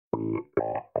Hello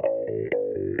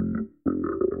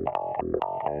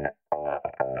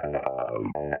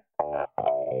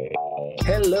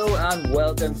and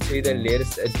welcome to the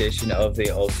latest edition of the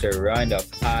Ulster Roundup.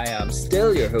 I am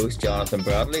still your host, Jonathan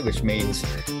Bradley, which means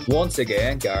once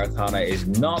again Gareth Hanna is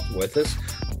not with us.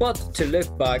 But to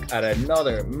look back at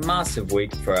another massive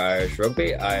week for Irish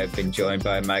rugby, I have been joined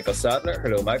by Michael Sadler.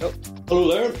 Hello, Michael. Hello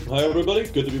there. Hi, everybody.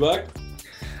 Good to be back.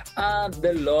 And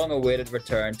the long-awaited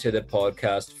return to the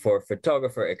podcast for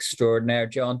photographer extraordinaire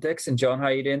John Dixon. John, how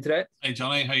are you doing today? Hey,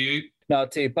 Johnny. How are you?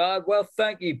 Not too bad. Well,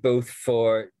 thank you both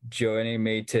for joining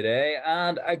me today.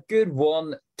 And a good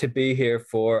one to be here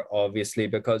for, obviously,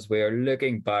 because we are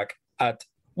looking back at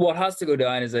what has to go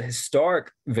down as a historic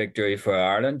victory for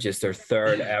Ireland, just their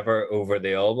third ever over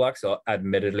the All Blacks,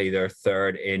 admittedly their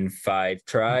third in 5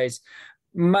 tries.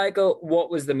 Michael, what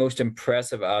was the most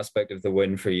impressive aspect of the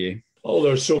win for you? Oh,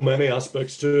 there's so many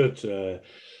aspects to it.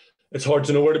 It's hard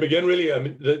to know where to begin, really. I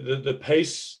mean, the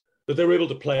pace that they were able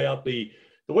to play at, the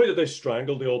way that they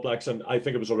strangled the All Blacks, and I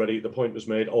think it was already, the point was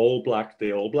made, the All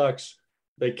Blacks,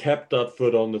 they kept that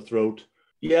foot on the throat.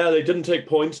 Yeah, they didn't take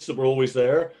points that were always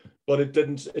there, but it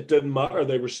didn't matter.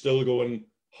 They were still going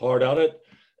hard at it,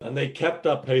 and they kept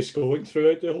that pace going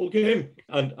throughout the whole game.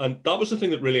 And that was the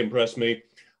thing that really impressed me.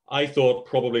 I thought,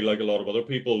 probably like a lot of other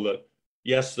people, that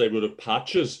yes, they would have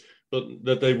patches, but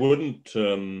that they wouldn't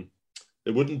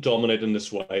dominate in this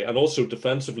way. And also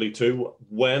defensively too,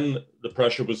 when the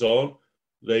pressure was on,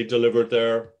 they delivered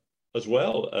there as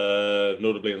well,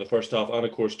 notably in the first half. And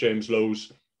of course, James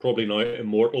Lowe's probably now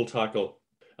immortal tackle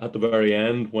at the very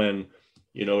end when,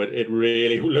 you know, it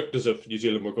really looked as if New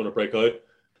Zealand were going to break out.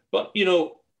 But, you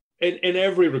know, in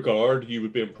every regard, you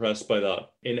would be impressed by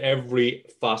that. In every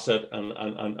facet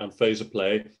and phase of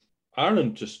play,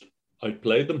 Ireland just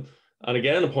outplayed them. And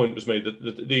again, a point was made that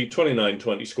the 29-20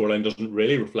 scoreline doesn't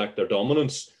really reflect their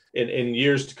dominance. In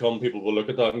years to come, people will look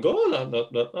at that and go, oh,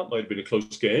 that might have been a close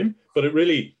game. But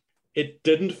it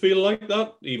didn't feel like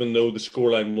that, even though the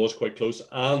scoreline was quite close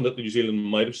and that New Zealand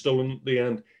might have stolen the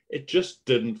end. It just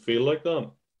didn't feel like that.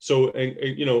 So,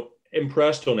 you know,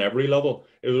 impressed on every level.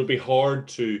 It would be hard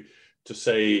to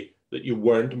say that you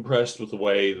weren't impressed with the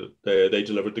way that they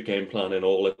delivered the game plan in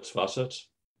all its facets.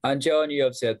 And John, you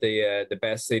obviously had the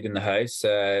best seat in the house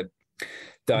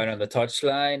down on the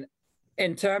touchline.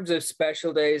 In terms of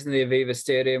special days in the Aviva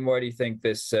Stadium, where do you think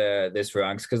this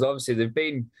ranks? Because obviously there've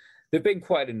been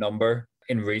quite a number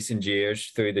in recent years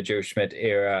through the Joe Schmidt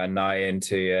era and now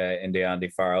into Andy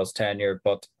Farrell's tenure.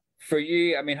 But for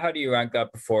you, I mean, how do you rank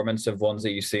that performance of ones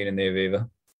that you've seen in the Aviva?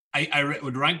 I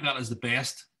would rank that as the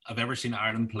best I've ever seen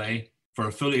Ireland play. For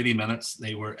a full 80 minutes,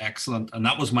 they were excellent. And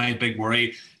that was my big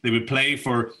worry. They would play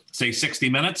for, say, 60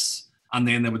 minutes, and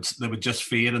then they would just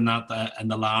fade in that in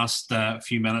the last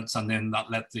few minutes, and then that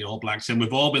let the All Blacks in.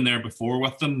 We've all been there before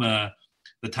with them.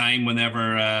 The time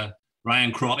whenever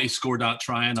Ryan Crotty scored that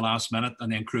try in the last minute,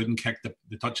 and then Cruden kicked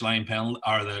the touchline penalty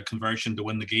or the conversion to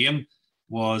win the game,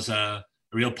 was a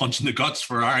real punch in the guts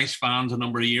for Irish fans a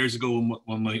number of years ago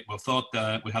when we thought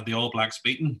we had the All Blacks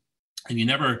beaten. And you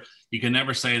can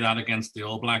never say that against the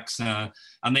All Blacks.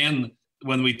 And then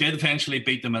when we did eventually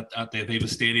beat them at the Aviva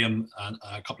Stadium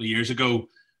a couple of years ago,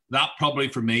 that probably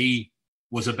for me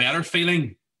was a better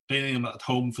feeling, beating them at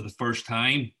home for the first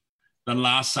time than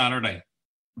last Saturday.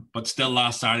 But still,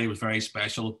 last Saturday was very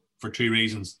special for 2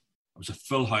 reasons. It was a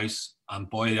full house, and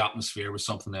boy, the atmosphere was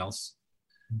something else.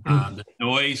 Mm-hmm. And the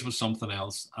noise was something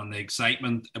else. And the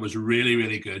excitement, it was really,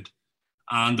 really good.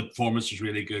 And the performance was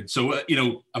really good. So, you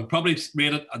know, I'd probably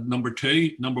rate it at number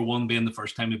 2, number 1 being the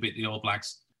first time we beat the All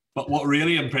Blacks. But what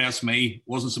really impressed me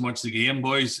wasn't so much the game,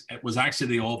 boys. It was actually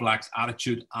the All Blacks'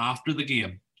 attitude after the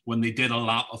game when they did a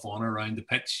lap of honour around the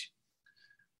pitch.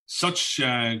 Such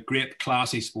great,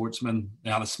 classy sportsmen.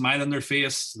 They had a smile on their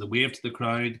face. They waved to the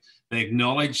crowd. They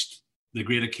acknowledged the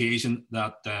great occasion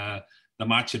that the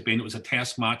match had been. It was a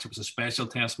test match. It was a special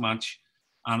test match.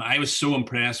 And I was so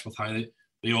impressed with how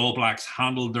the All Blacks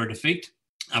handled their defeat,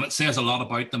 and it says a lot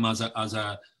about them as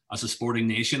a sporting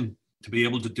nation to be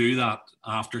able to do that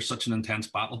after such an intense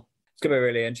battle. It's going to be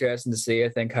really interesting to see, I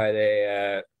think, how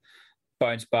they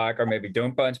bounce back, or maybe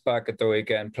don't bounce back at the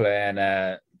weekend playing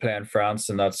France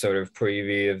and that sort of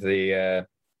preview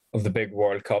of the big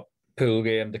World Cup pool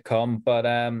game to come.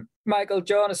 But Michael,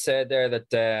 John has said there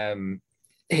that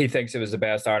he thinks it was the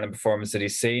best Ireland performance that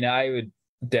he's seen. I would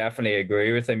definitely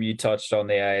agree with him. You touched on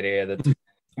the idea that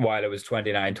while it was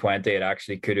 29-20, it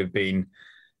actually could have been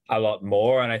a lot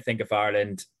more. And I think if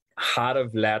Ireland had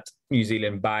have let New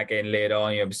Zealand back in late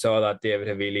on, you saw that David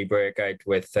Havili breakout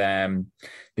with the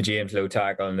James Lowe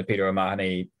tackle and the Peter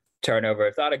O'Mahony turnover.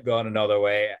 If that had gone another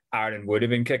way, Ireland would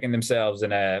have been kicking themselves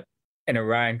in a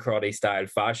Ryan Crotty style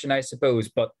fashion, I suppose.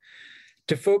 But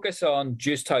to focus on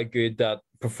just how good that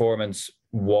performance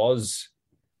was,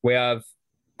 we have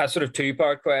a sort of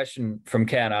two-part question from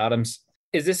Ken Adams.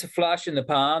 Is this a flash in the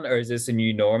pan, or is this a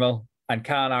new normal? And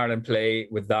can Ireland play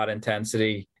with that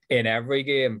intensity in every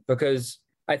game? Because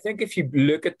I think if you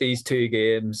look at these two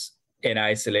games in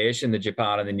isolation, the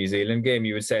Japan and the New Zealand game,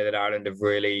 you would say that Ireland have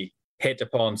really hit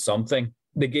upon something.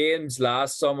 The games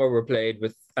last summer were played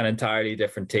with an entirely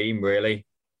different team, really.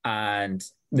 And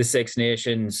the Six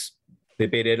Nations, they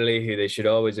beat Italy, who they should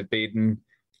always have beaten.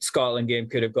 Scotland game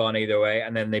could have gone either way.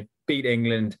 And then they beat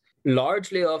England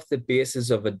largely off the basis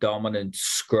of a dominant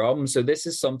scrum. So this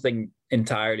is something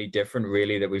entirely different,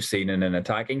 really, that we've seen in an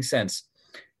attacking sense.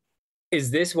 Is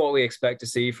this what we expect to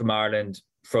see from Ireland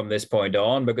from this point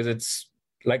on? Because it's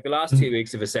like the last 2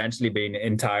 weeks have essentially been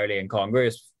entirely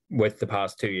incongruous with the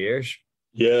past 2 years.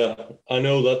 Yeah, I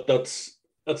know that's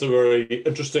a very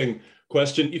interesting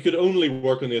question. You could only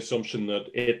work on the assumption that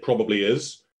it probably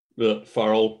is, that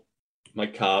Farrell,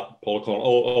 Mike Catt, Paul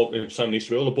O'Connell, Simon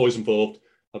Easterby, all the boys involved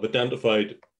have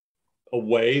identified a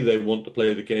way they want to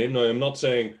play the game. Now, I'm not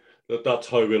saying that that's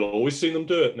how we'll always see them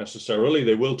do it necessarily.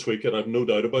 They will tweak it, I've no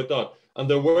doubt about that. And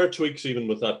there were tweaks even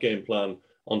with that game plan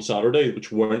on Saturday,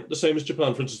 which weren't the same as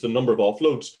Japan. For instance, the number of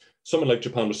offloads. Someone like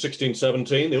Japan was 16,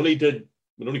 17. They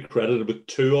only credited with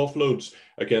 2 offloads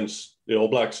against the All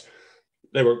Blacks.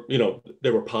 They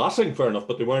were passing, fair enough,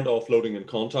 but they weren't offloading in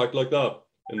contact like that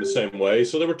in the same way.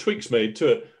 So there were tweaks made to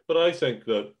it. But I think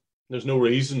that there's no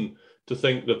reason to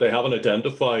think that they haven't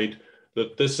identified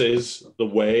that this is the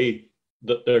way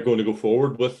that they're going to go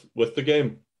forward with the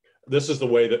game. This is the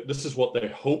way that this is what they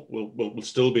hope will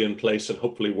still be in place and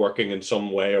hopefully working in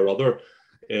some way or other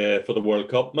for the World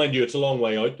Cup. Mind you, it's a long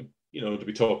way out, to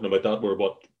be talking about that. We're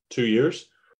 2 years?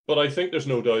 But I think there's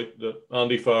no doubt that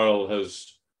Andy Farrell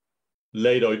has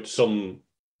laid out some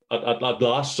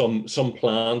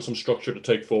plan, some structure to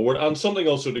take forward, and something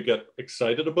also to get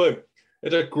excited about.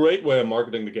 It's a great way of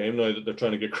marketing the game now that they're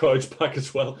trying to get crowds back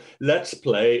as well. Let's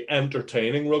play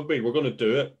entertaining rugby. We're going to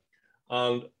do it.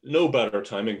 And no better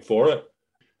timing for it.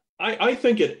 I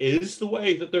think it is the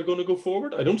way that they're going to go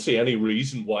forward. I don't see any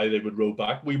reason why they would row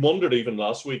back. We wondered even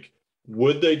last week,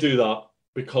 would they do that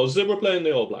because they were playing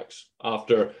the All Blacks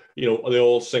after, the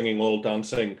all singing, all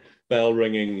dancing, bell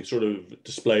ringing sort of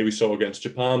display we saw against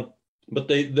Japan. But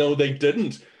they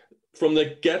didn't. From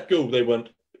the get-go, they went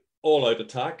all out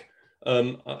attack.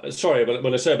 Sorry, but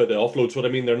when I say about the offloads, what I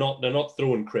mean, they're not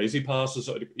throwing crazy passes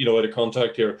out of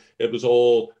contact here. It was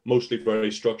all mostly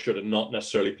very structured and not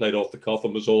necessarily played off the cuff,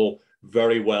 and was all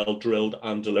very well drilled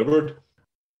and delivered.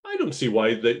 I don't see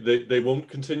why they won't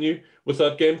continue with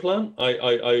that game plan.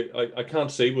 I can't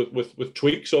see with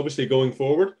tweaks obviously going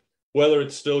forward. Whether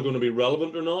it's still going to be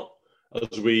relevant or not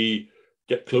as we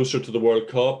get closer to the World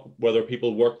Cup, whether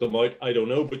people work them out, I don't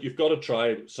know. But you've got to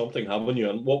try something, haven't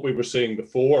you? And what we were seeing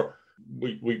before,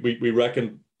 we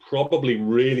reckon probably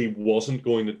really wasn't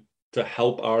going to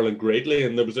help Ireland greatly.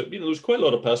 And there was quite a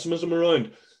lot of pessimism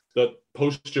around that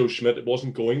post Joe Schmidt, it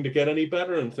wasn't going to get any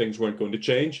better and things weren't going to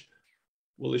change.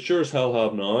 Well, they sure as hell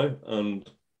have now, and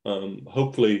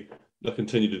hopefully they'll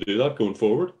continue to do that going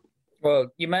forward.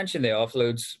 Well, you mentioned the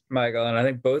offloads, Michael, and I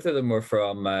think both of them were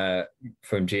from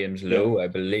James Lowe, I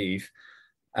believe.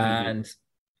 And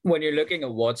when you're looking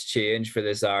at what's changed for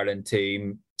this Ireland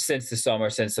team since the summer,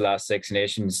 since the last Six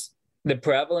Nations, the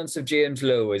prevalence of James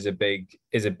Lowe is a big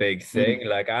thing.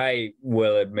 Like, I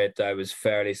will admit I was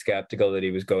fairly skeptical that he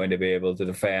was going to be able to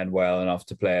defend well enough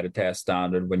to play at a Test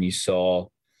standard. When you saw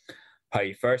how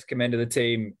he first came into the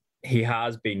team, he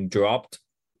has been dropped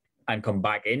and come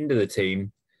back into the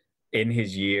team in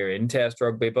his year in Test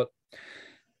rugby. But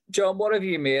John, what have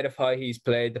you made of how he's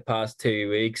played the past 2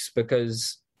 weeks?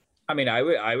 Because I mean, I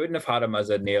wouldn't have had him as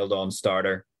a nailed-on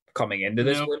starter coming into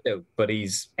this window, but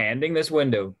he's ending this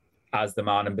window as the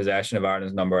man in possession of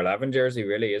Ireland's number 11 jersey,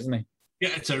 really, isn't he?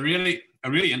 Yeah, it's a really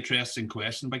interesting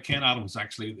question by Ken Adams.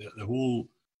 Actually, the whole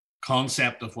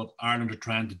concept of what Ireland are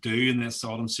trying to do in this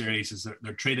autumn series is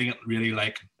they're treating it really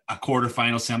like a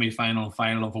quarter-final, semi-final, and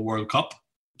final of a World Cup.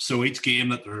 So each game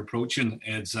that they're approaching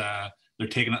is they're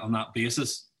taking it on that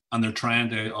basis, and they're trying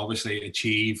to obviously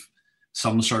achieve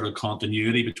some sort of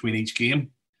continuity between each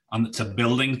game, and it's a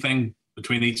building thing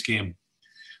between each game.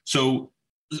 So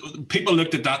people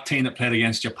looked at that team that played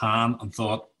against Japan and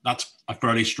thought, that's a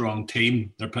fairly strong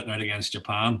team they're putting out against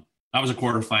Japan. That was a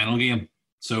quarter-final game,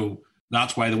 so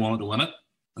that's why they wanted to win it.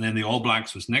 And then the All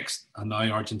Blacks was next, and now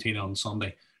Argentina on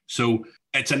Sunday. So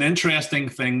it's an interesting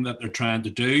thing that they're trying to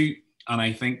do, and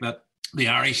I think that the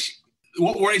Irish,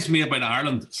 what worries me about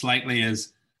Ireland slightly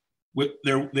is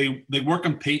they work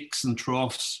in peaks and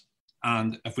troughs.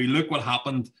 And if we look what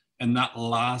happened in that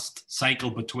last cycle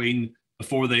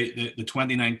before the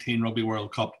 2019 Rugby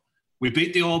World Cup, we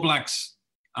beat the All Blacks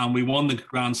and we won the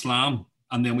Grand Slam,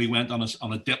 and then we went on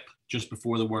a dip just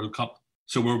before the World Cup.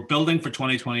 So we're building for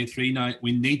 2023 now.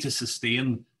 We need to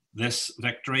sustain this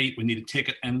victory. We need to take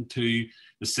it into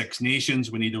the Six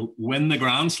Nations. We need to win the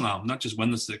Grand Slam, not just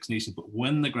win the Six Nations, but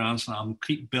win the Grand Slam,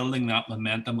 keep building that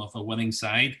momentum of a winning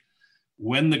side,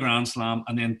 win the Grand Slam,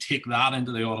 and then take that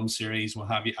into the Autumn Series, what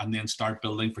have you, and then start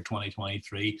building for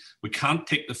 2023. We can't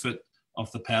take the foot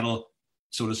off the pedal,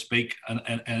 so to speak, in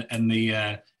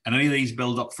any of these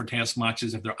build-up for test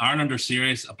matches. If Ireland are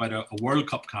serious about a World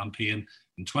Cup campaign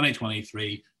in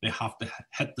 2023, they have to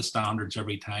hit the standards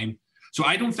every time. So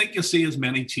I don't think you'll see as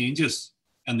many changes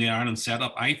in the Ireland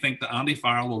setup. I think that Andy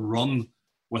Farrell will run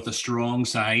with a strong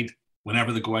side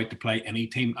whenever they go out to play any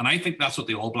team. And I think that's what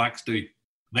the All Blacks do.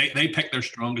 They pick their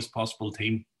strongest possible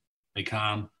team they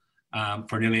can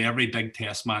for nearly every big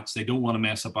test match. They don't want to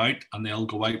mess about, and they'll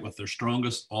go out with their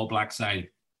strongest All Black side.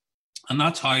 And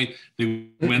that's how they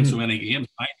win so many games.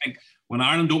 I think when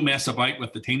Ireland don't mess about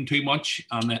with the team too much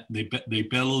and they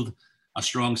build a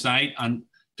strong side. And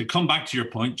to come back to your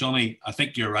point, Johnny, I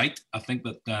think you're right. I think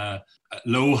that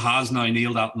Lowe has now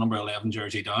nailed that number 11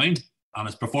 jersey down, and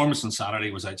his performance on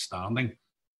Saturday was outstanding.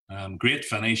 Great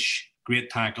finish, great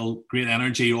tackle, great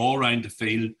energy all around the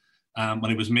field. When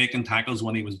he was making tackles,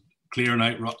 when he was clearing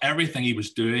out, everything he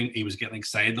was doing, he was getting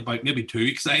excited about, maybe too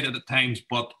excited at times,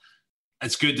 but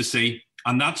it's good to see.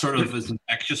 And that sort of is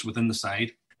infectious within the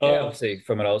side. Yeah, obviously,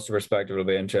 from an Ulster perspective, it'll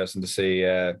be interesting to see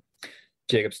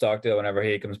Jacob Stockdale, whenever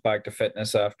he comes back to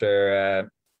fitness after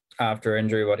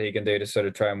injury, what he can do to sort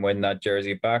of try and win that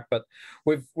jersey back. But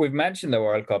we've mentioned the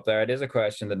World Cup there. It is a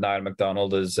question that Niall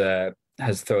McDonald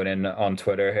has thrown in on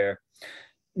Twitter here.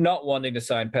 Not wanting to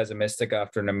sound pessimistic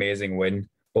after an amazing win,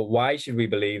 but why should we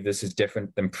believe this is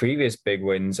different than previous big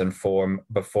wins and form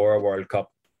before a World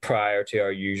Cup prior to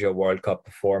our usual World Cup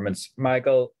performance?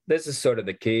 Michael, this is sort of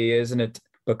the key, isn't it?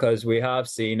 Because we have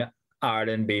seen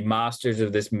Ireland be masters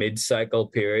of this mid-cycle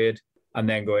period and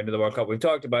then go into the World Cup. We've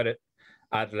talked about it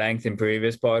at length in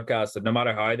previous podcasts that no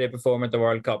matter how they perform at the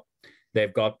World Cup,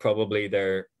 they've got probably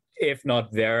their, if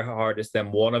not their hardest,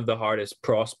 then one of the hardest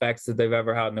prospects that they've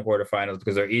ever had in the quarterfinals,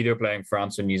 because they're either playing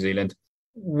France or New Zealand.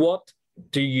 What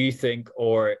do you think,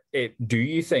 do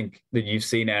you think that you've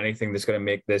seen anything that's going to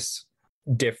make this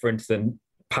different than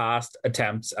past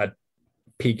attempts at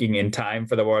peaking in time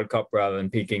for the World Cup rather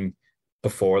than peaking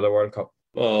before the World Cup?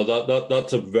 Oh,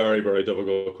 that's a very, very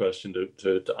difficult question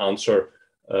to answer.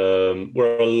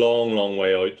 We're a long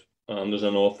way out, and there's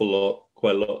an awful lot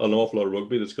of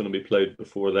rugby that's going to be played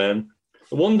before then.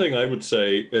 The one thing I would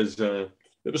say is it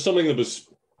was something that was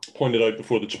pointed out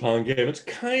before the Japan game. It's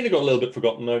kind of got a little bit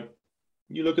forgotten now.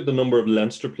 You look at the number of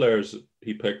Leinster players that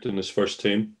he picked in his first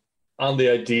team, and the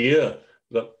idea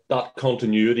that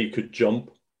continuity could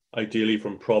jump ideally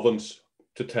from province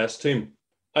to test team.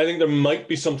 I think there might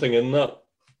be something in that.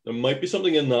 There might be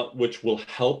something in that which will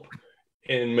help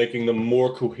in making them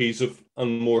more cohesive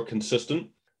and more consistent.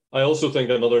 I also think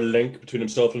another link between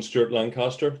himself and Stuart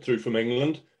Lancaster through from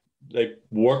England, they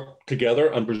work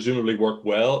together and presumably work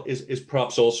well, is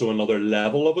perhaps also another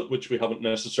level of it, which we haven't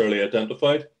necessarily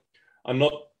identified. I'm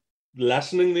not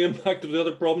lessening the impact of the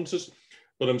other provinces,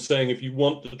 but I'm saying if you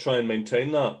want to try and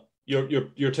maintain that,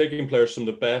 you're taking players from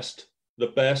the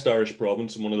best Irish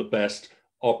province and one of the best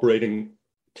operating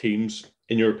teams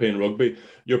in European rugby.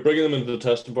 You're bringing them into the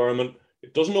test environment.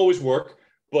 It doesn't always work,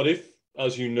 but if,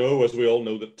 as you know, as we all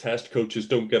know, that test coaches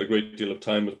don't get a great deal of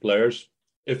time with players,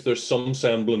 if there's some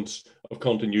semblance of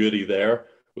continuity there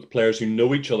with players who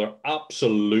know each other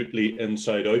absolutely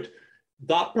inside out,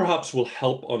 that perhaps will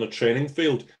help on a training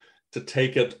field to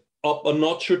take it up a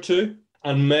notch or two,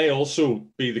 and may also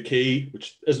be the key,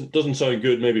 which doesn't sound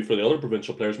good maybe for the other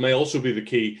provincial players, may also be the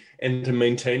key into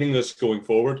maintaining this going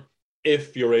forward,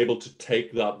 if you're able to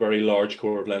take that very large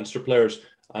core of Leinster players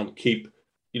and keep,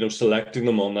 selecting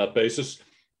them on that basis.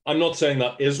 I'm not saying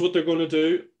that is what they're going to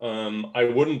do. I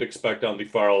wouldn't expect Andy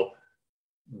Farrell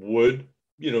would,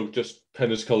 just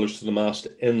pin his colours to the mast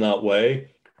in that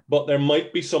way. But there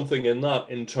might be something in that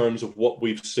in terms of what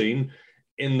we've seen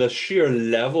in the sheer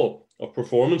level of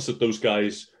performance that those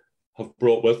guys have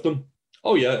brought with them.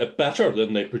 Oh yeah, better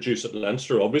than they produce at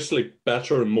Leinster, obviously.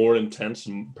 Better and more intense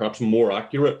and perhaps more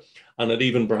accurate, and at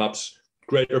even perhaps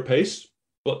greater pace.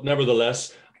 But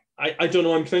nevertheless, I don't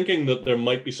know, I'm thinking that there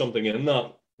might be something in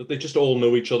that they just all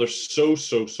know each other so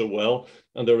well,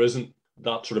 and there isn't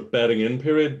that sort of bedding in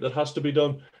period that has to be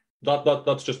done.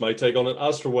 That's just my take on it.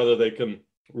 As for whether they can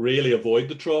really avoid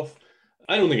the trough,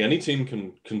 I don't think any team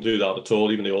can do that at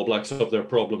all. Even the All Blacks have their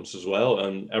problems as well,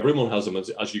 and everyone has them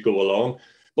as you go along.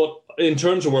 But in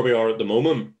terms of where we are at the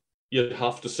moment, you'd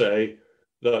have to say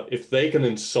that if they can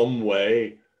in some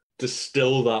way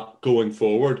distill that going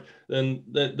forward, then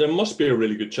there must be a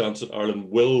really good chance that Ireland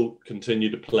will continue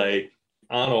to play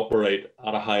and operate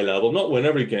at a high level. Not win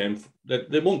every game.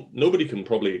 They won't. Nobody can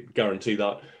probably guarantee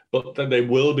that, but then they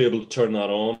will be able to turn that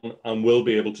on and will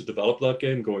be able to develop that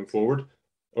game going forward.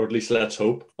 Or at least let's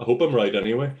hope. I hope I'm right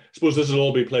anyway. I suppose this will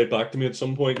all be played back to me at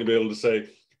some point to be able to say,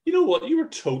 you know what, you were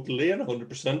totally and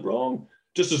 100% wrong.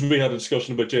 Just as we had a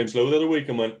discussion about James Lowe the other week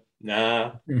and went,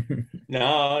 nah,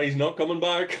 he's not coming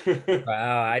back.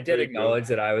 Wow, I did acknowledge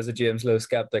that I was a James Lowe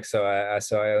skeptic, so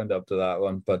I owned up to that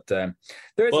one. But I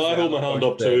hold my hand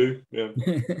up too. Yeah.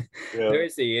 There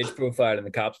is the age profile and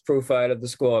the caps profile of the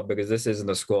squad, because this isn't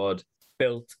a squad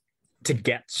built to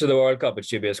get to the World Cup. It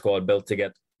should be a squad built to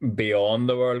get beyond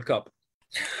the World Cup.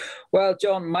 Well,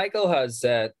 John, Michael has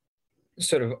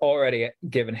sort of already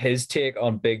given his take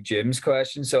on Big Jim's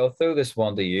question, so I'll throw this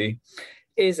one to you.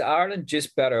 Is Ireland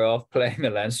just better off playing the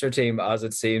Leinster team, as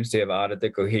it seems to have added the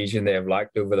cohesion they have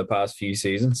lacked over the past few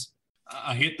seasons?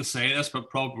 I hate to say this, but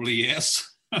probably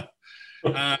yes. What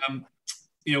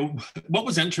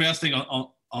was interesting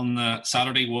on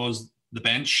Saturday was the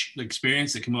bench, the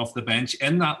experience that came off the bench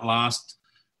in that last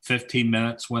 15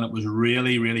 minutes when it was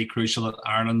really, really crucial that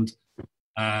Ireland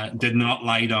did not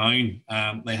lie down.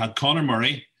 They had Conor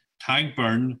Murray, Tadhg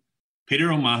Beirne,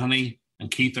 Peter O'Mahony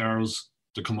and Keith Earls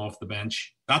to come off the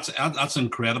bench. That's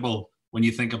incredible when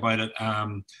you think about it.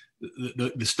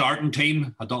 The starting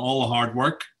team had done all the hard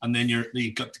work, and then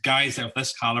you got the guys of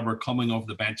this caliber coming off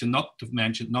the bench, and not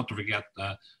to forget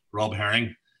Rob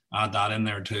Herring. Add that in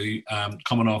there too.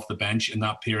 Coming off the bench in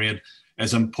that period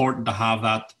is important to have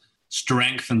that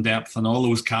strength and depth and all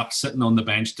those caps sitting on the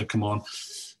bench to come on.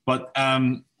 But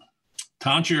to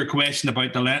answer your question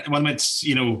about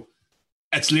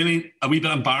it's really a wee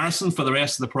bit embarrassing for the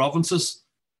rest of the provinces,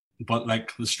 but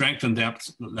like the strength and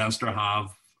depth that Leinster have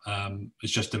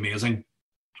is just amazing.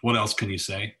 What else can you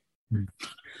say?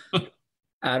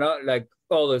 And like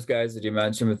all those guys that you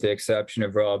mentioned, with the exception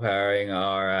of Rob Herring,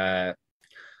 are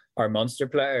Munster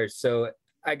players. So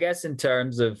I guess in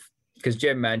terms of, because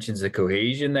Jim mentions the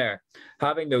cohesion there,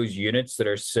 having those units that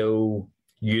are so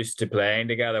used to playing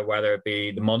together, whether it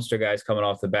be the Munster guys coming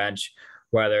off the bench,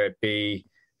 whether it be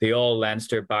the all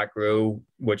Leinster back row,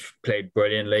 which played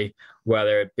brilliantly,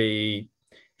 whether it be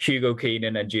Hugo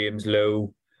Keenan and James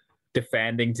Lowe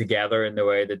defending together in the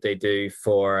way that they do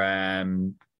for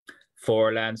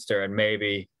Leinster, and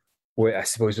maybe, I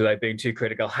suppose without being too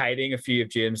critical, hiding a few of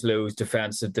James Lowe's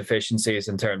defensive deficiencies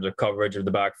in terms of coverage of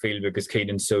the backfield, because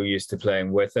Keenan's so used to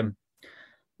playing with him.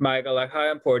 Michael, like,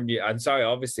 how important I'm sorry,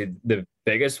 obviously the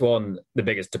biggest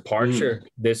departure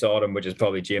this autumn, which is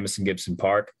probably Jamison Gibson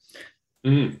Park,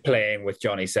 playing with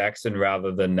Johnny Sexton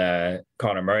rather than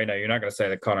Conor Murray. Now, you're not going to say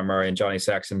that Conor Murray and Johnny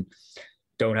Sexton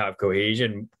don't have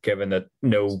cohesion, given that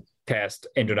no Test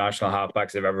international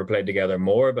halfbacks have ever played together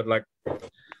more, but like,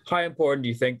 how important do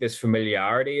you think this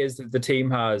familiarity is that the team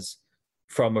has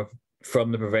from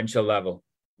the provincial level?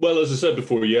 Well, as I said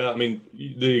before, yeah, I mean,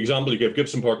 the example you gave,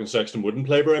 Gibson Park and Sexton wouldn't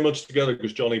play very much together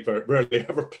because Johnny rarely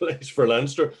ever plays for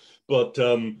Leinster. But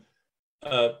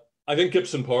I think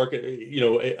Gibson Park,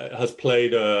 has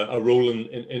played a role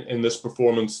in this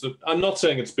performance. I'm not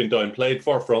saying it's been downplayed,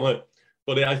 far from it,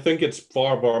 but I think it's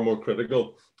far more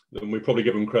critical than we probably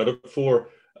give him credit for.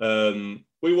 I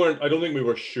don't think we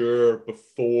were sure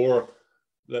before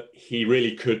that he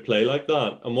really could play like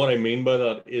that. And what I mean by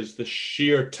that is the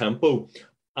sheer tempo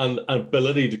and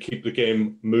ability to keep the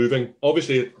game moving.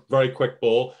 Obviously, a very quick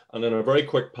ball and then a very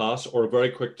quick pass or a very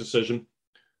quick decision.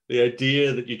 The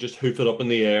idea that you just hoof it up in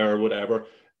the air or whatever,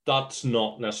 that's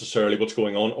not necessarily what's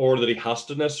going on, or that he has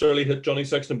to necessarily hit Johnny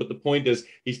Sexton. But the point is,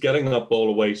 he's getting that ball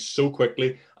away so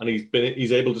quickly, and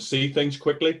he's able to see things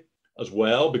quickly as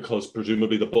well, because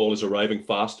presumably the ball is arriving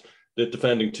fast. The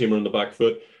defending team are on the back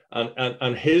foot,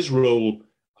 and his role,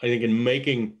 I think, in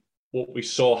making what we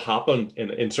saw happen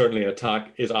in certainly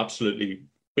attack is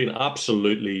been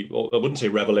absolutely, well, I wouldn't say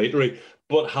revelatory,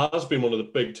 but has been one of the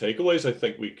big takeaways I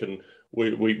think we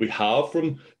have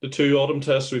from the two autumn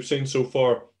tests we've seen so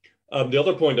far. The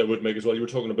other point I would make as well, you were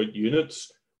talking about units.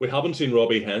 We haven't seen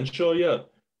Robbie Henshaw yet.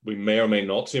 We may or may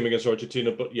not see him against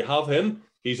Argentina, but you have him.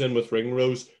 He's in with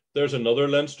Ringrose. There's another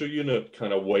Leinster unit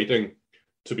kind of waiting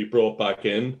to be brought back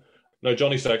in. Now,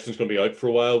 Johnny Sexton's going to be out for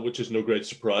a while, which is no great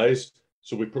surprise.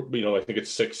 So I think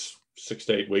it's six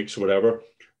to 8 weeks or whatever.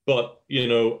 But,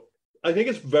 I think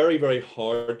it's very, very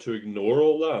hard to ignore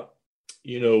all that.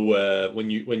 When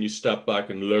you step back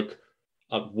and look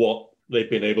at what they've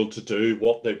been able to do,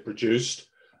 what they've produced,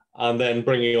 and then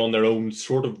bringing on their own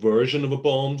sort of version of a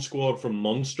bomb squad from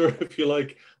Munster, if you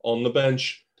like, on the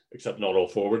bench, except not all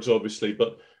forwards, obviously.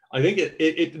 But I think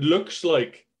it looks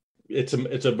like it's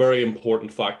a very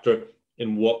important factor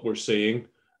in what we're seeing.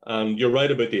 And you're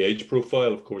right about the age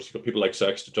profile. Of course, you've got people like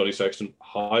Sexton, Johnny Sexton.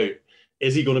 How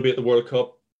is he going to be at the World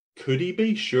Cup? Could he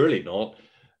be? Surely not.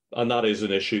 And that is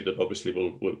an issue that obviously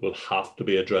will have to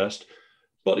be addressed.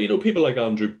 But, people like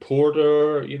Andrew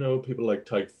Porter, people like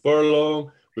Tadhg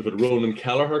Furlong, we've had Ronan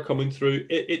Kelleher coming through.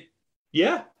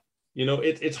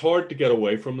 It's hard to get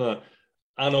away from that.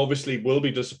 And obviously will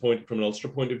be disappointed from an Ulster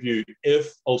point of view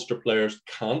if Ulster players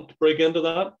can't break into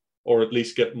that, or at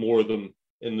least get more of them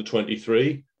in the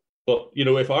 23. But,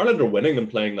 if Ireland are winning and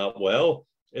playing that well,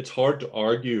 it's hard to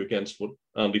argue against what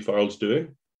Andy Farrell's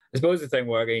doing. I suppose the thing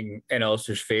working in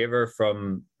Ulster's favour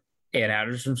from Ian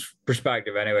Henderson's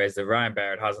perspective anyway is that Ryan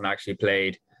Baird hasn't actually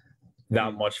played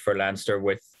that much for Leinster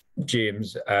with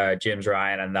James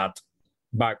Ryan and that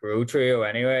back row trio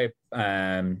anyway.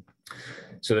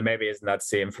 So there maybe isn't that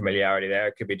same familiarity there.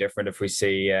 It could be different if we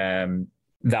see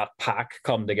that pack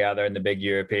come together in the big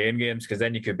European games, because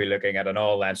then you could be looking at an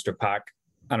all-Leinster pack,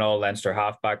 an all-Leinster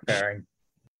halfback pairing,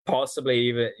 possibly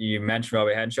even, you mentioned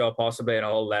Robbie Henshaw, possibly an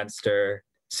all-Leinster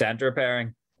centre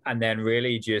pairing, and then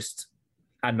really just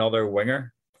another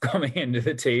winger coming into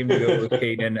the team to go with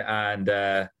Keenan and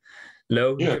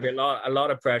Lowe. Yeah. There'd be a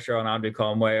lot of pressure on Andrew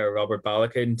Conway or Robert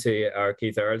Balakin or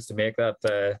Keith Earls to make that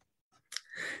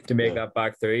that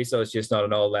back three. So it's just not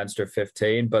an all Leinster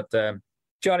 15. But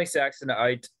Johnny Sexton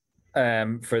out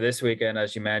for this weekend,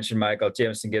 as you mentioned, Michael.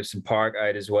 Jameson Gibson Park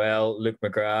out as well. Luke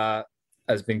McGrath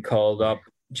has been called up.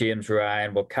 James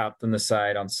Ryan will captain the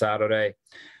side on Sunday.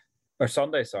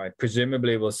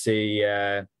 Presumably we'll see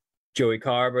Joey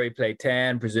Carberry play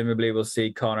 10. Presumably we'll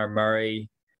see Conor Murray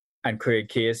and Craig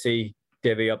Casey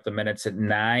divvy up the minutes at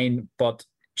 9. But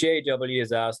JW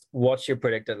has asked, what's your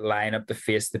predicted lineup to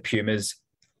face the Pumas?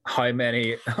 How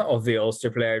many of the Ulster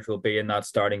players will be in that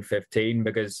starting 15?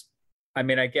 Because, I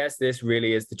guess this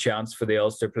really is the chance for the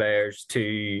Ulster players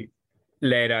to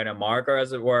lay down a marker,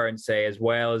 as it were, and say, as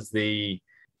well as the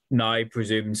now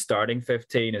presumed starting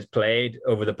 15 is played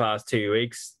over the past 2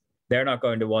 weeks, they're not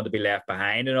going to want to be left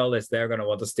behind in all this. They're going to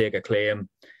want to stake a claim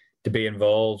to be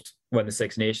involved when the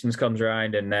Six Nations comes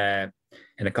around in a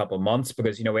couple of months,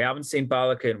 because we haven't seen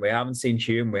Balakin, we haven't seen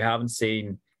Hume, we haven't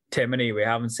seen Timoney, we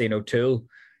haven't seen O'Toole.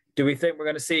 Do we think we're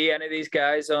going to see any of these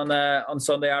guys on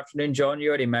Sunday afternoon? John, you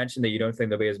already mentioned that you don't think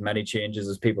there'll be as many changes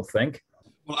as people think.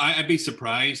 Well, I'd be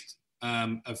surprised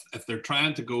if they're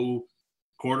trying to go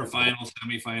quarter-final,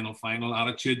 semi-final, final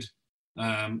attitude.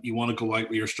 You want to go out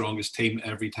with your strongest team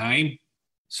every time.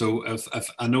 So if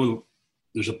I know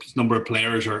there's a number of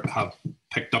players have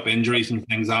picked up injuries and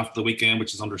things after the weekend,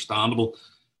 which is understandable.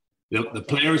 The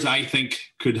players I think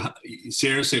could,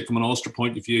 seriously, from an Ulster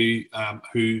point of view,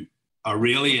 who are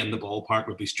really in the ballpark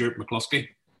would be Stuart McCluskey,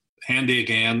 Hendy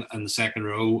again in the second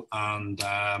row, and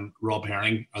Rob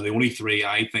Herring are the only three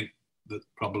I think that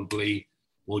probably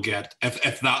will get,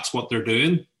 if that's what they're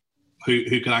doing,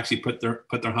 who could actually put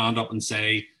their hand up and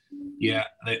say, yeah,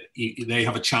 they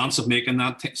have a chance of making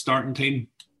that starting team.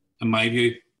 In my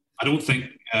view, I don't think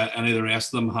any of the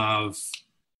rest of them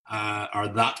are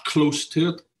that close to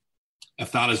it.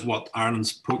 If that is what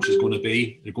Ireland's approach is going to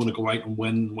be, they're going to go out and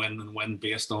win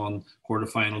based on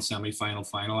quarter-final, semi-final,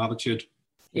 final attitude.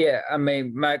 Yeah,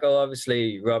 Michael,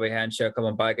 obviously Robbie Henshaw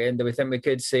coming back in. Do we think we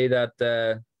could see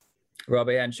that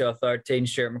Robbie Henshaw 13,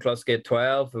 Stuart McCluskey at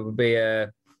 12? It would be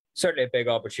certainly a big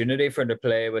opportunity for him to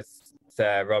play with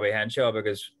Robbie Henshaw,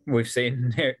 because we've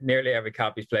seen nearly every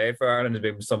cap he's played for Ireland has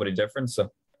been with somebody different.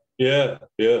 So yeah,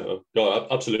 no,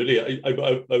 absolutely.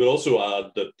 I would also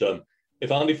add that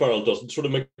if Andy Farrell doesn't sort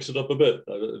of mix it up a bit,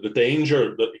 the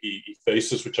danger that he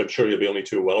faces, which I'm sure you'll be only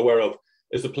too well aware of,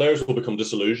 is the players will become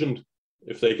disillusioned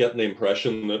if they get the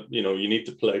impression that you need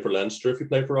to play for Leinster if you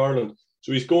play for Ireland.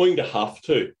 So he's going to have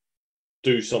to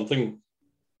do something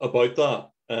about that.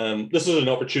 This is an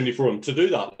opportunity for him to do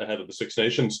that ahead of the Six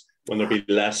Nations, when there'll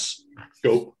be less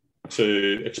scope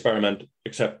to experiment,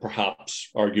 except perhaps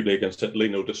arguably against Italy,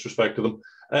 no disrespect to them.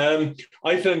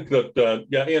 I think that,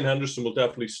 Ian Henderson will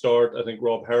definitely start. I think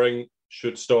Rob Herring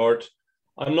should start.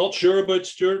 I'm not sure about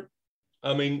Stuart.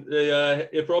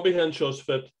 If Robbie Henshaw's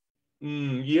fit,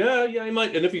 he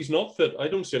might. And if he's not fit, I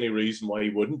don't see any reason why he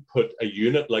wouldn't put a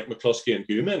unit like McCluskey and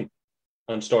Hume in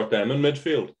and start them in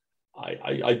midfield.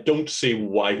 I don't see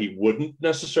why he wouldn't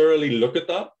necessarily look at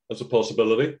that as a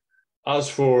possibility. As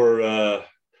for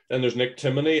Then there's Nick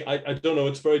Timoney. I don't know.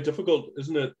 It's very difficult,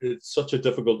 isn't it? It's such a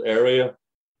difficult area.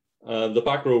 The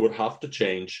back row would have to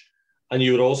change. And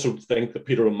you would also think that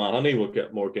Peter O'Mahony will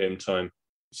get more game time.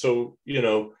 So, you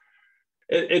know,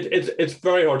 it's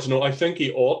very hard to know. I think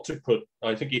he ought to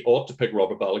pick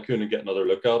Robert Baloucoune and get another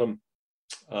look at him.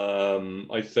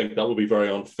 I think that would be very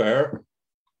unfair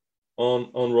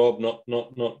on Rob not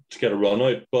to get a run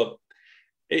out. But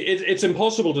it's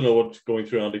impossible to know what's going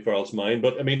through Andy Farrell's mind.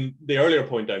 But I mean, the earlier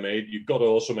point I made, you've got to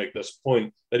also make this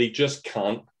point that he just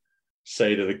can't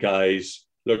say to the guys,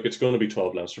 look, it's going to be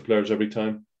 12 Leinster players every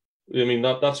time. I mean,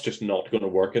 that's just not going to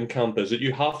work in camp, is it?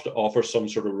 You have to offer some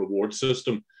sort of reward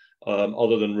system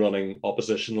other than running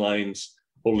opposition lines,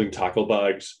 holding tackle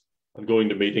bags, and going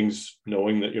to meetings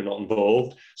knowing that you're not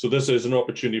involved. So this is an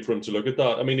opportunity for him to look at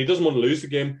that. I mean, he doesn't want to lose the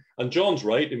game. And John's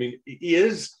right. I mean, he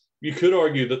is. You could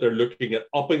argue that they're looking at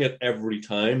upping it every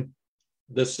time.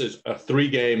 This is a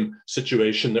 3-game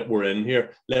situation that we're in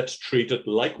here. Let's treat it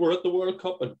like we're at the World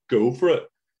Cup and go for it.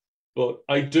 But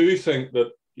I do think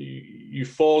that you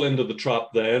fall into the trap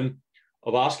then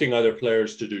of asking either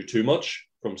players to do too much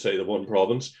from, say, the one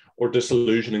province or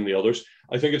disillusioning the others.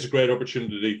 I think it's a great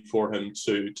opportunity for him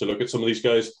to look at some of these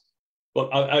guys. But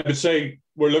I would say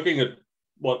we're looking at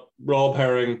what Rob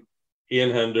Herring,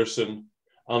 Ian Henderson,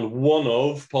 and one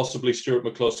of possibly Stuart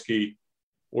McCluskey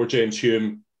or James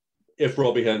Hume, if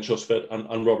Robbie Henshaw's fit,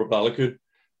 and Robert Baloucoune.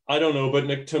 I don't know about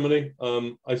Nick Timoney.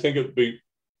 I think it would be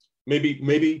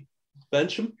maybe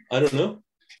bench him. I don't know.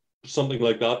 Something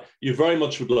like that. You very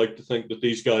much would like to think that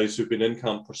these guys who've been in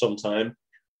camp for some time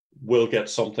will get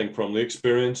something from the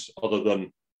experience other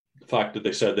than the fact that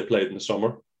they said they played in the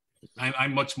summer.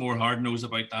 I'm much more hard-nosed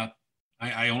about that.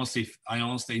 I honestly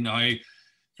now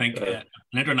think an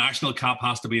international cap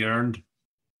has to be earned,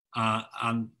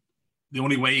 and the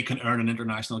only way you can earn an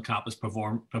international cap is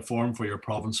perform for your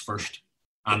province first.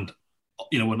 And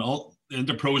you know, when all the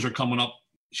interpros are coming up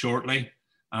shortly,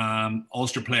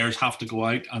 Ulster players have to go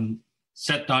out and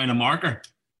set down a marker.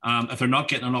 If they're not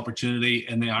getting an opportunity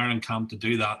in the Ireland camp to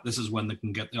do that, this is when they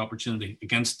can get the opportunity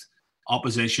against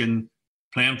opposition,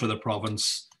 playing for the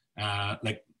province,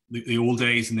 like the old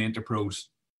days in the interpros.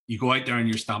 You go out there and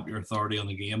you stamp your authority on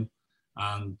the game,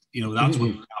 and you know that's what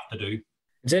you have to do.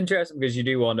 It's interesting because you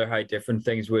do wonder how different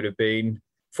things would have been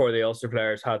for the Ulster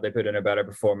players had they put in a better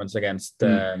performance against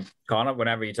Connacht.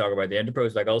 Whenever you talk about the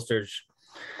interpros, like Ulster's,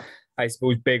 I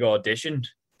suppose, big audition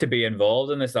to be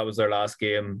involved in this. That was their last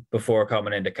game before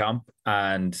coming into camp,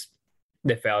 and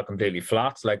they fell completely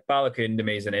flat. Like Baloucoune to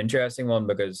me is an interesting one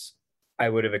because I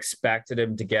would have expected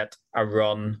him to get a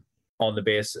run on the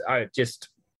base.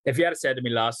 If you had said to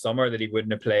me last summer that he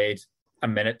wouldn't have played a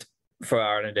minute for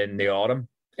Ireland in the autumn,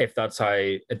 if that's how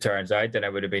it turns out, then I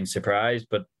would have been surprised.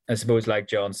 But I suppose, like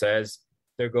John says,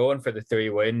 they're going for the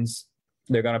 3 wins.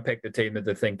 They're going to pick the team that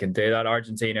they think can do that.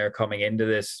 Argentina are coming into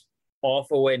this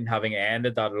awful win, having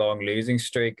ended that long losing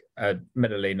streak,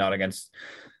 admittedly not against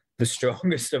the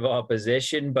strongest of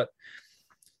opposition. But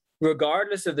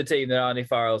regardless of the team that Andy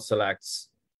Farrell selects,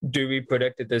 do we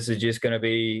predict that this is just going to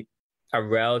be a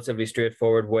relatively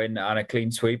straightforward win and a clean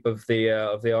sweep of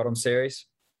the autumn series?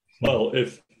 Well,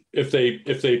 if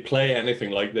they play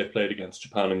anything like they played against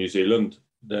Japan and New Zealand,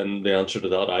 then the answer to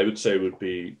that I would say would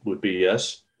be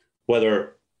yes.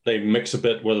 Whether they mix a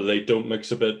bit, whether they don't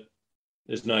mix a bit,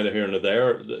 is neither here nor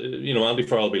there. You know, Andy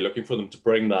Farrell will be looking for them to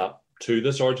bring that to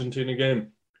this Argentina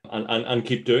game and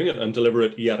keep doing it and deliver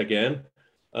it yet again,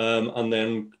 and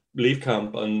then leave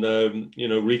camp and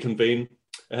reconvene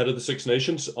ahead of the Six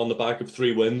Nations on the back of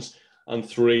 3 wins and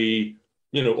 3,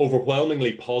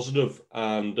 overwhelmingly positive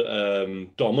and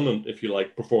dominant, if you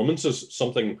like, performances.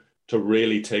 Something to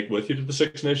really take with you to the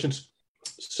Six Nations.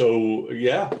 So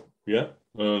yeah.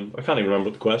 I can't even remember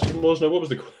what the question was now. What was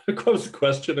the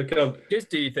question? I can't. Just,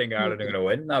 do you think Ireland are going to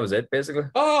win? That was it, basically.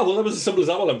 Oh, well, that was as simple as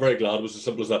that. Well, I'm very glad it was as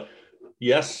simple as that.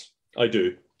 Yes, I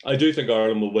do. I do think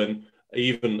Ireland will win,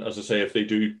 even, as I say, if they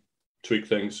do tweak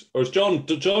things. Or as John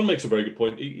makes a very good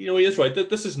point. He is right.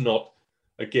 This is not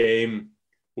a game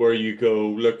where you go,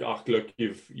 look,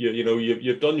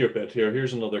 you've done your bit here.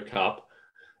 Here's another cap.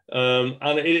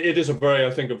 And it is a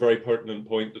very pertinent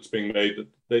point that's being made,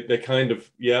 that they kind of,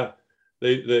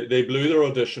 they blew their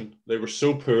audition. They were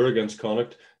so poor against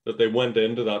Connacht that they went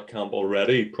into that camp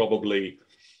already, probably,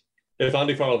 if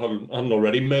Andy Farrell hadn't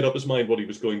already made up his mind what he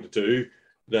was going to do,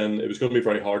 then it was going to be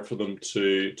very hard for them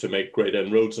to make great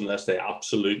inroads unless they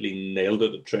absolutely nailed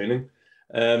it at training,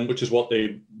 which is what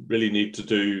they really need to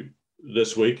do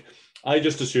this week. I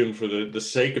just assumed, for the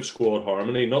sake of squad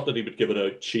harmony, not that he would give it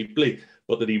out cheaply,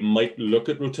 but that he might look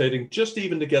at rotating, just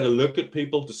even to get a look at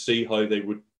people to see how they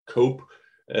would cope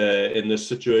in this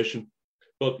situation.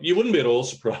 But you wouldn't be at all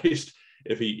surprised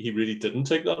if he really didn't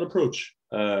take that approach.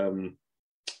 I'm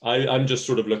just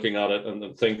sort of looking at it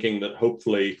and thinking that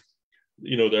hopefully,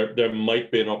 there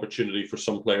might be an opportunity for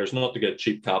some players not to get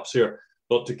cheap caps here,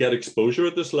 but to get exposure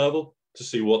at this level, to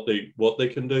see what they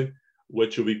can do,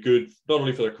 which will be good not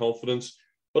only for their confidence,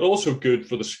 but also good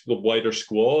for the wider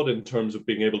squad in terms of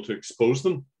being able to expose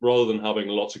them rather than having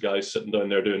lots of guys sitting down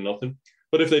there doing nothing.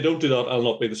 But if they don't do that, I'll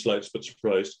not be the slightest bit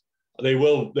surprised. They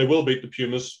will beat the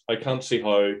Pumas. I can't see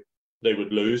how they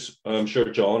would lose. I'm sure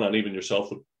John and even yourself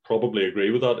would probably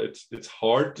agree with that. It's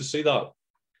hard to see that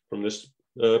from this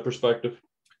perspective.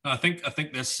 I think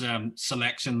this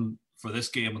selection for this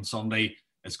game on Sunday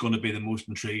is going to be the most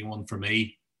intriguing one for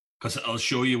me, because it'll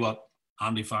show you what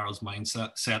Andy Farrell's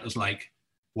mindset is like,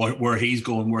 where he's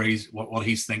going, what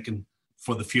he's thinking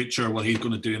for the future, what he's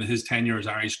going to do in his tenure as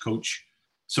Irish coach.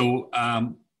 So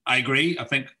I agree. I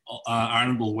think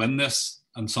Ireland will win this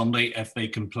on Sunday if they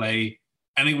can play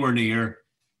anywhere near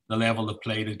the level they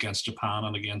played against Japan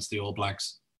and against the All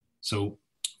Blacks. So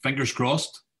fingers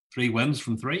crossed, 3 wins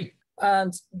from 3.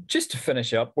 And just to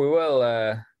finish up, we will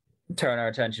turn our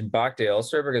attention back to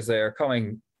Ulster, because they are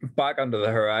coming back under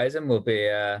the horizon. We'll be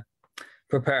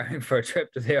preparing for a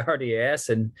trip to the RDS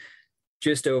in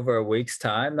just over a week's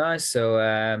time now.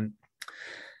 So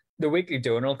the Weekly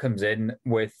Journal comes in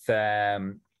with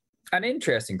an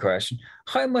interesting question.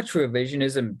 How much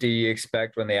revisionism do you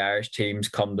expect when the Irish teams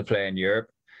come to play in Europe?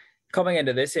 Coming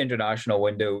into this international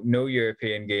window, no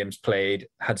European games played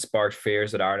had sparked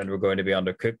fears that Ireland were going to be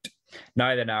undercooked.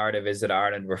 Now the narrative is that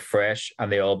Ireland were fresh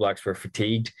and the All Blacks were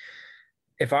fatigued.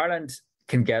 If Ireland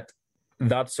can get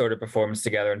that sort of performance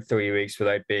together in 3 weeks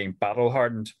without being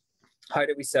battle-hardened, how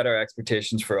do we set our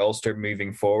expectations for Ulster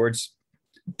moving forwards?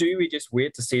 Do we just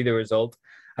wait to see the result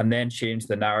and then change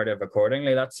the narrative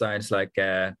accordingly? That sounds like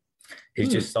he's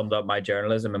just summed up my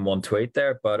journalism in one tweet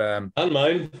there. But and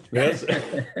mine, yes.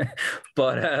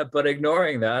 but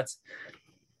ignoring that,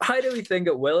 how do we think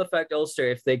it will affect Ulster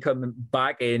if they come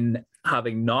back in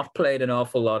having not played an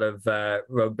awful lot of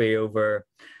rugby over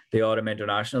the autumn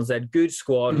internationals? They had good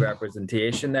squad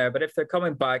representation there, but if they're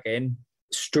coming back in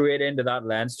straight into that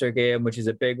Leinster game, which is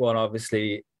a big one,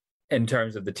 obviously, in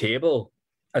terms of the table,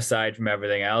 aside from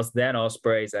everything else, then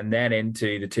Ospreys, and then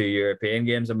into the 2 European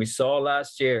games. And we saw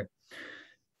last year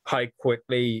how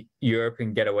quickly Europe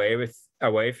can get away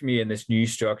from you in this new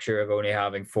structure of only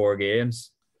having 4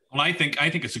 games. Well, I think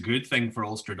it's a good thing for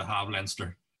Ulster to have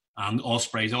Leinster and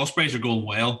Ospreys. Ospreys are going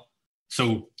well.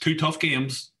 So 2 tough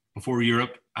games before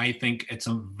Europe. I think it's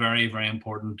a very, very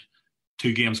important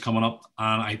 2 games coming up.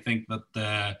 And I think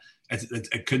that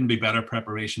it couldn't be better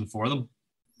preparation for them.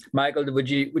 Michael, would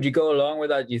you go along with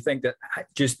that? Do you think that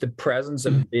just the presence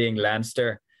of being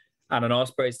Leinster and an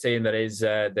Ospreys team that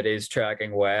is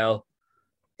tracking well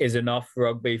is enough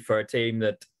rugby for a team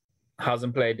that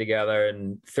hasn't played together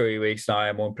in 3 weeks now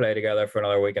and won't play together for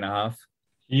another week and a half?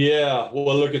 Yeah,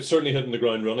 well, look, it's certainly hitting the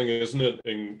ground running, isn't it,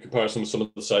 in comparison with some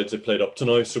of the sides they played up to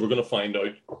now. So we're going to find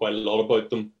out quite a lot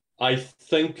about them. I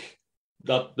think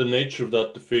that the nature of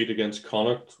that defeat against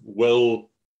Connacht will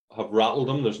have rattled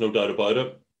them. There's no doubt about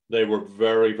it. They were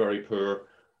very, very poor.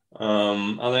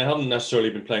 And they hadn't necessarily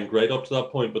been playing great up to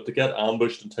that point, but to get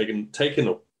ambushed and taken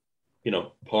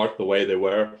apart the way they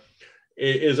were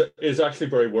is actually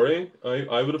very worrying,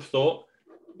 I would have thought.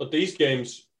 But these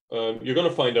games, you're going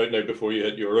to find out now before you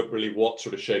hit Europe really what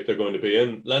sort of shape they're going to be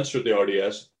in. Leinster at the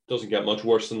RDS doesn't get much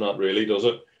worse than that, really, does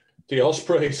it? The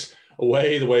Ospreys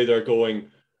away, the way they're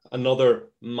going, another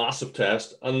massive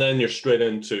test, and then you're straight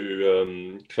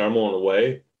into Clermont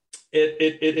away.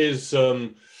 It is.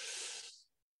 I'm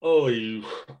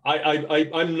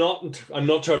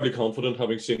not terribly confident,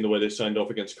 having seen the way they signed off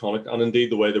against Connacht, and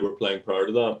indeed the way they were playing prior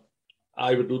to that.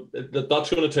 That's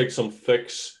going to take some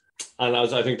fix, and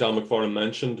as I think Dan McFarlane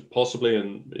mentioned, possibly,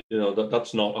 and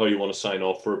that's not how you want to sign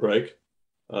off for a break.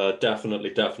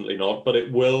 Definitely not. But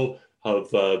it will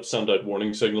have sent out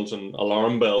warning signals, and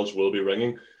alarm bells will be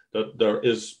ringing that there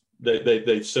is.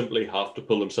 They simply have to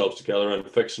pull themselves together and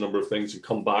fix a number of things and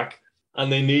come back.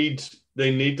 And they need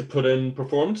to put in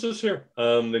performances here.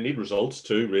 They need results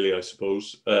too, really, I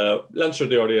suppose. Leinster,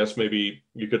 the RDS, maybe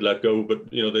you could let go, but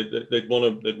they'd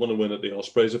want to win at the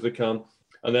Ospreys if they can.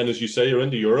 And then, as you say, you're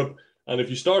into Europe, and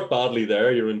if you start badly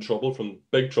there, you're in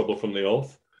big trouble from the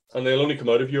off. And they'll only come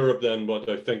out of Europe then, what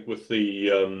I think, with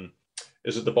the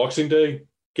is it the Boxing Day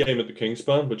game at the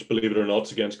Kingspan, which, believe it or not,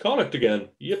 is against Connacht again.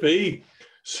 Yippee!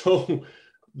 So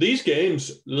these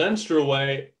games, Leinster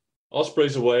away,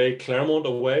 Ospreys away, Clermont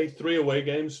away, 3 away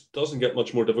games, doesn't get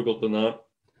much more difficult than that.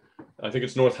 I think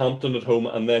it's Northampton at home,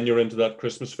 and then you're into that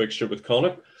Christmas fixture with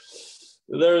Connacht.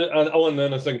 And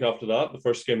then I think after that, the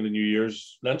first game of the new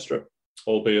year's Leinster,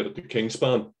 albeit at the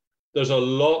Kingspan. There's a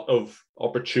lot of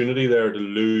opportunity there to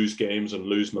lose games and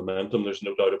lose momentum. There's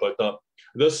no doubt about that.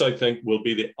 This, I think, will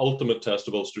be the ultimate test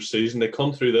of Ulster season. They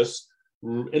come through this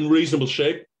in reasonable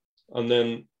shape, and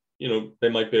then they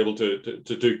might be able to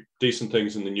do decent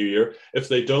things in the new year. If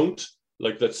they don't,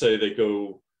 like let's say they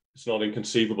go, it's not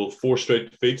inconceivable, 4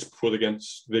 straight defeats before they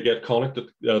get Connacht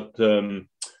at the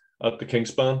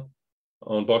Kingspan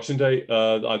on Boxing Day.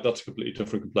 That's a completely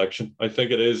different complexion. I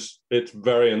think it's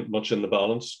very much in the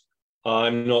balance.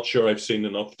 I'm not sure I've seen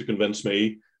enough to convince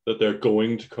me that they're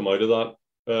going to come out of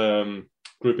that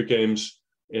group of games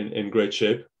in great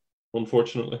shape,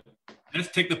 unfortunately. Let's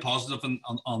take the positive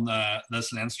on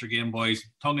this Leinster game, boys.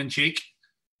 Tongue in cheek,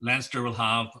 Leinster will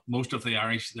have most of their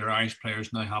Irish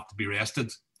players now have to be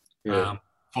rested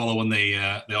following the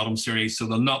autumn series, so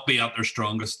they'll not be at their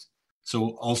strongest.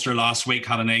 So Ulster last week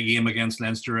had an A game against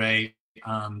Leinster A,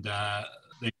 and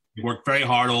they worked very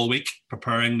hard all week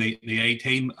preparing the A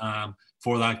team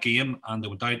for that game, and they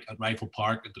went out at Rifle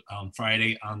Park on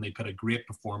Friday, and they put a great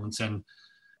performance in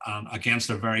against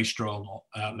a very strong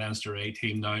Leinster A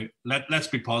team. Now, let's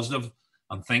be positive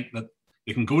and think that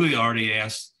they can go to the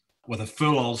RDS with a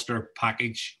full Ulster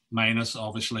package, minus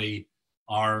obviously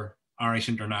our Irish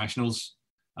internationals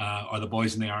or the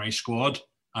boys in the Irish squad.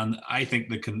 And I think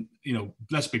they can,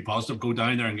 let's be positive, go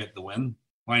down there and get the win.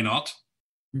 Why not?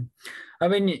 I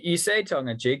mean, you say tongue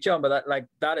in cheek, John, but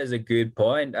that is a good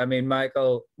point. I mean,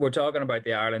 Michael, we're talking about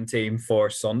the Ireland team for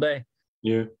Sunday.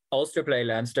 Yeah. Ulster play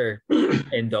Leinster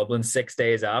in Dublin 6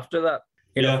 days after that.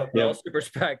 From the Ulster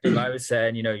perspective, I was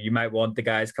saying, you might want the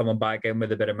guys coming back in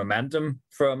with a bit of momentum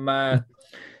from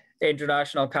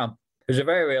international camp. There's a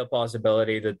very real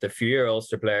possibility that the fewer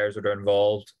Ulster players that are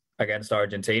involved against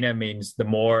Argentina means the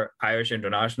more Irish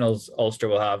internationals Ulster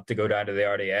will have to go down to the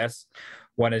RDS.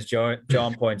 When, as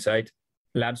John points out,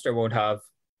 Leinster won't have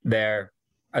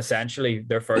essentially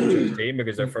their first choice team,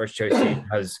 because their first choice team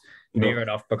has near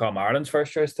enough become Ireland's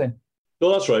first choice team.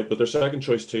 No, that's right, but their second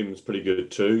choice team is pretty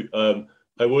good too.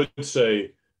 I would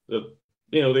say that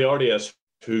the RDS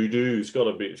hoodoo's got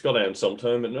to end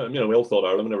sometime, and we all thought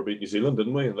Ireland would never beat New Zealand,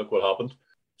 didn't we? And look what happened.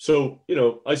 So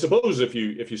I suppose if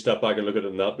you step back and look at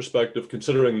it in that perspective,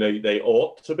 considering they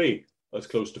ought to be as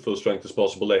close to full strength as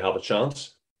possible, they have a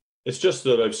chance. It's just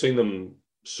that I've seen them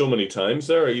so many times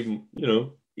there,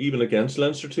 even against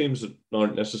Leinster teams that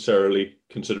aren't necessarily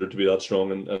considered to be that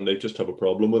strong, and they just have a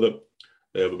problem with it.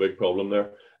 They have a big problem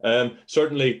there.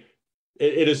 Certainly,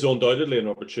 it is undoubtedly an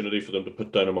opportunity for them to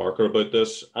put down a marker about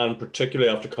this, and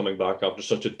particularly after coming back after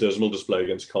such a dismal display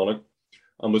against Connacht,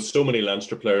 and with so many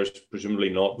Leinster players presumably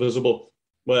not visible.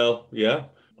 Well, yeah,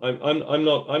 I'm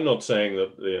not saying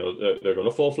that they're going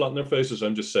to fall flat in their faces.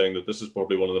 I'm just saying that this is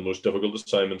probably one of the most difficult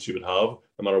assignments you would have,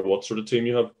 no matter what sort of team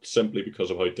you have, simply because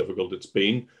of how difficult it's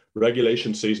been,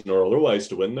 regulation season or otherwise,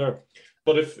 to win there.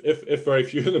 But if very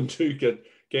few of them do get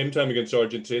game time against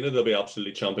Argentina, they'll be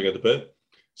absolutely champing at the bit.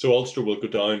 So Ulster will go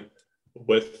down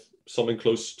with something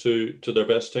close to their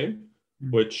best team,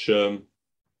 which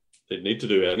they'd need to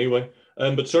do anyway.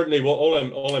 But certainly,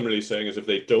 all I'm really saying is if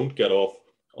they don't get off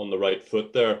on the right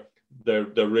foot there, they're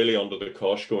really under the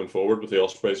cosh going forward with the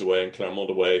Ospreys away and Clermont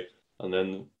away, and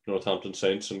then Northampton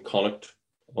Saints and Connacht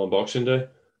on Boxing Day.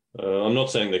 I'm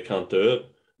not saying they can't do it.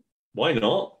 Why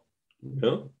not?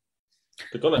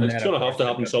 It's going to have to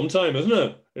happen sometime, isn't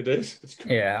it? It is.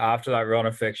 After that run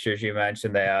of fixtures you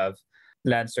mentioned, they have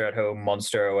Leinster at home,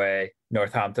 Munster away,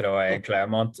 Northampton away, and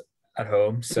Clermont at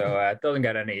home. So it doesn't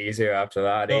get any easier after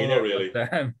that either. Not really.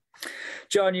 But,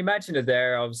 John, you mentioned it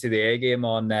there. Obviously, the A game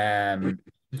on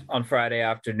Friday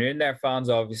afternoon. Their fans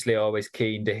obviously always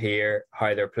keen to hear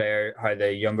how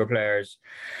the younger players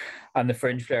and the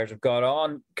fringe players have got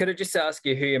on. Could I just ask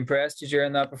you who impressed you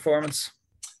during that performance?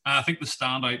 I think the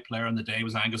standout player on the day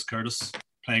was Angus Curtis,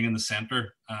 playing in the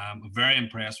centre. Very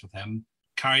impressed with him.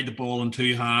 Carried the ball in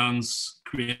two hands,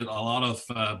 created a lot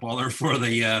of bother for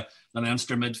the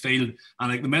Leinster midfield.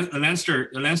 And like the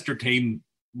Leinster team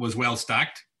was well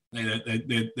stacked.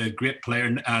 The great player,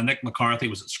 Nick McCarthy,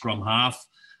 was at scrum half,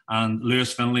 and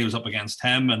Lewis Finlay was up against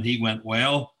him, and he went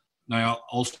well. Now,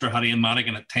 Ulster had Ian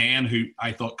Madigan at 10, who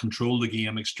I thought controlled the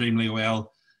game extremely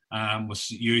well. Was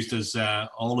used as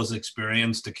all his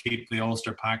experience to keep the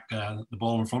Ulster pack, the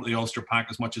ball in front of the Ulster pack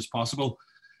as much as possible.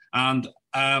 And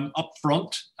up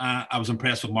front, I was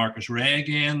impressed with Marcus Ray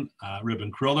again.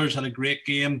 Ruben Crothers had a great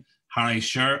game. Harry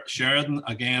Sheridan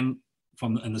again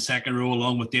in the second row,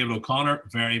 along with David O'Connor,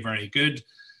 very, very good.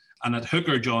 And at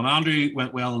hooker, John Andrew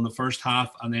went well in the first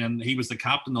half, and then he was the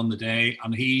captain on the day,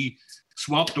 and he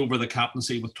swapped over the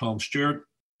captaincy with Tom Stewart.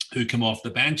 who came off the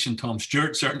bench, and Tom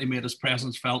Stewart certainly made his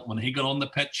presence felt when he got on the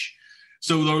pitch.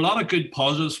 So there are a lot of good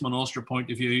positives from an Ulster point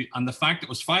of view, and the fact it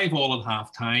was 5-5 at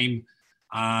half time,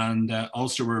 and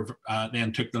Ulster were,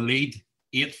 then took the lead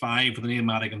 8-5 with an Ian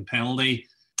Madigan penalty.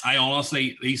 I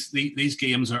honestly, these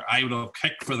games are, I would have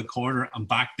kicked for the corner and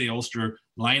backed the Ulster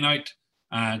line out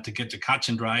to get to catch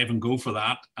and drive and go for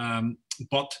that.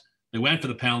 But they went for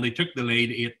the penalty, took the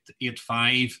lead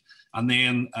 8-5, and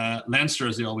then Leinster,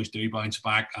 as they always do, bounced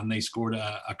back and they scored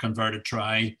a converted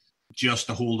try just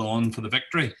to hold on for the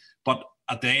victory. But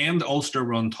at the end, Ulster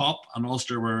were on top, and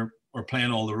Ulster were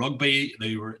playing all the rugby.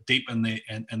 They were deep in the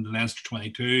Leinster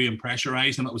 22 and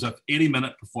pressurised, and it was an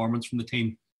 80-minute performance from the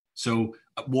team. So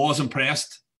I was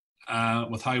impressed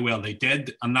with how well they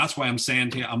did, and that's why I'm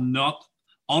saying to you, I'm not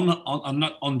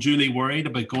unduly worried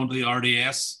about going to the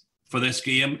RDS for this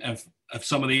game. If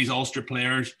some of these Ulster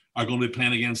players are going to be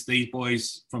playing against these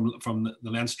boys from the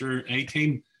Leinster A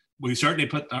team, we certainly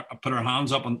put our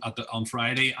hands up on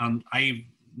Friday, and I've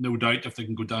no doubt if they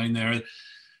can go down there.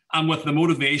 And with the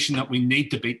motivation that we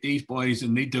need to beat these boys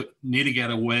and need to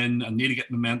get a win and need to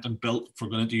get momentum built for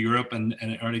going into Europe in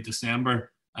early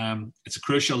December, it's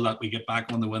crucial that we get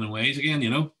back on the winning ways again, you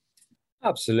know?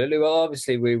 Absolutely. Well,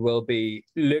 obviously we will be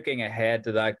looking ahead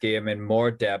to that game in more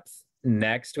depth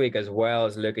next week, as well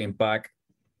as looking back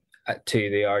to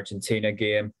the Argentina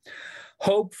game.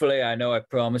 Hopefully, I know I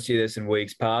promised you this in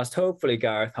weeks past, hopefully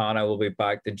Gareth Hanna will be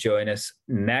back to join us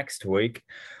next week.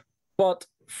 But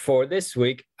for this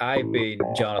week, I've been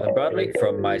Jonathan Bradley.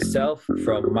 From myself,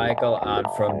 from Michael, and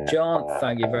from John,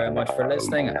 thank you very much for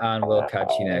listening, and we'll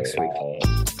catch you next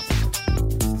week.